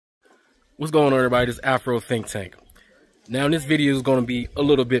What's going on, everybody? This is Afro Think Tank. Now, this video is going to be a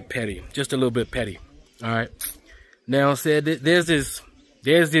little bit petty, just a little bit petty. All right. Now, said that there's this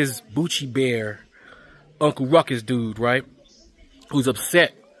Boochie Bear, Uncle Ruckus dude, right? Who's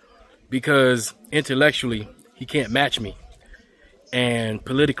upset because intellectually he can't match me, and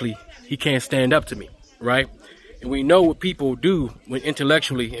politically he can't stand up to me, right? And we know what people do when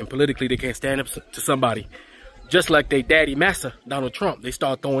intellectually and politically they can't stand up to somebody. Just like they daddy massa, Donald Trump, they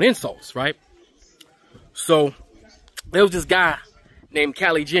start throwing insults, right? So there was this guy named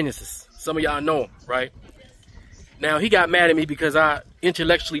Cali Genesis. Some of y'all know him, right? Now, he got mad at me because I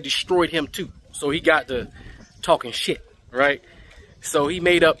intellectually destroyed him too. So he got to talking shit, right? So he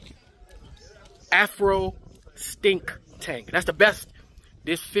made up Afro Stink Tank. That's the best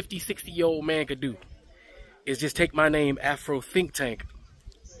this 50, 60-year-old man could do, is just take my name, Afro Think Tank,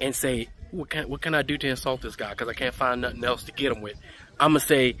 and say, what can I do to insult this guy? Because I can't find nothing else to get him with. I'm going to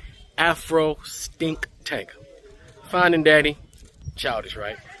say Afro Stink Tank. Finding daddy. Childish,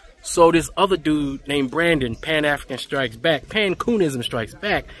 right? So this other dude named Brandon, Pan-African Strikes Back, Pan-Coonism Strikes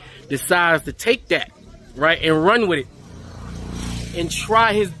Back, decides to take that, right, and run with it. And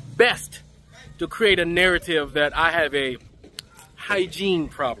try his best to create a narrative that I have a hygiene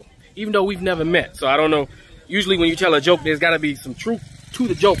problem. Even though we've never met. So I don't know. Usually when you tell a joke, there's got to be some truth to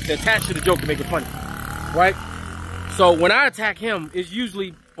the joke, attached to the joke to make it funny, right? So when I attack him, it's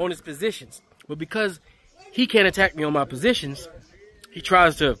usually on his positions. But because he can't attack me on my positions, he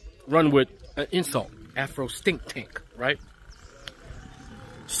tries to run with an insult, Afro Stink Tank, right?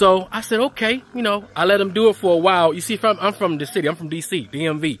 So I said, okay, you know, I let him do it for a while. You see, I'm from the city. I'm from D.C.,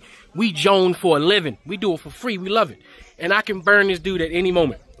 DMV. We joan for a living. We do it for free. We love it. And I can burn this dude at any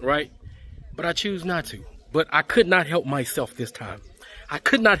moment, right? But I choose not to. But I could not help myself this time. I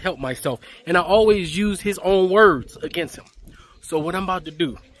could not help myself. And I always use his own words against him. So what I'm about to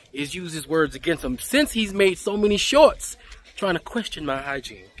do is use his words against him, since he's made so many shorts trying to question my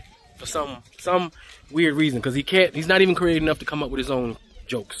hygiene for some weird reason, because he's not even creative enough to come up with his own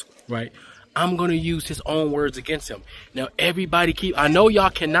jokes, right? I'm going to use his own words against him. Now, everybody I know y'all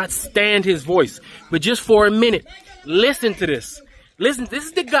cannot stand his voice, but just for a minute, listen to this. Listen, this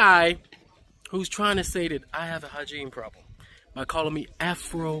is the guy who's trying to say that I have a hygiene problem by calling me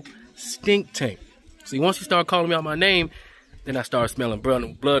Afro Stink Tank. See, once he started calling me out my name, then I started smelling blood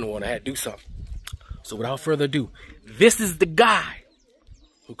and water. I had to do something. So without further ado, this is the guy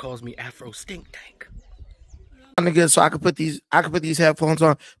who calls me Afro Stink Tank. Good, so I could put these headphones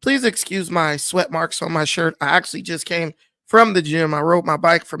on. Please excuse my sweat marks on my shirt. I actually just came from the gym. I rode my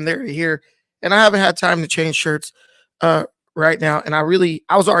bike from there to here, and I haven't had time to change shirts right now. And I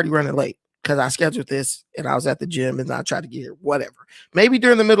was already running late because I scheduled this and I was at the gym and I tried to get here. Whatever. Maybe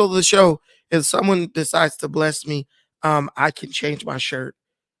during the middle of the show, if someone decides to bless me, I can change my shirt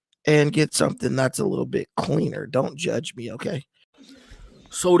and get something that's a little bit cleaner. Don't judge me, okay?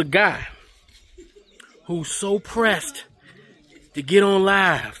 So the guy who's so pressed to get on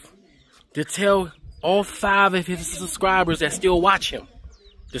live to tell all 5 of his subscribers that still watch him,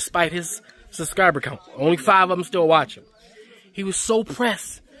 despite his subscriber count, only 5 of them still watch him. He was so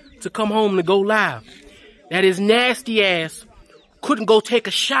pressed to come home to go live that his nasty ass couldn't go take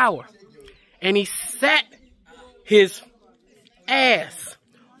a shower, and he sat his ass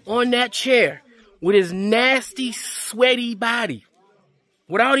on that chair with his nasty, sweaty body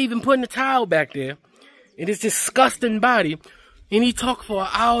without even putting the towel back there, and his disgusting body, and he talked for an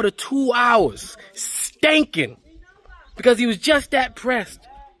hour to 2 hours, stinking, because he was just that pressed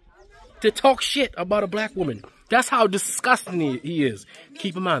to talk shit about a black woman. That's how disgusting he is.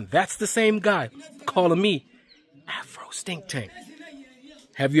 Keep in mind, that's the same guy calling me Afro Stink Tank.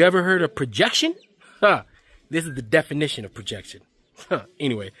 Have you ever heard of projection? Huh. This is the definition of projection.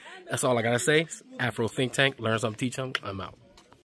 Anyway, that's all I gotta say. Afro Think Tank. Learn something, teach something. I'm out.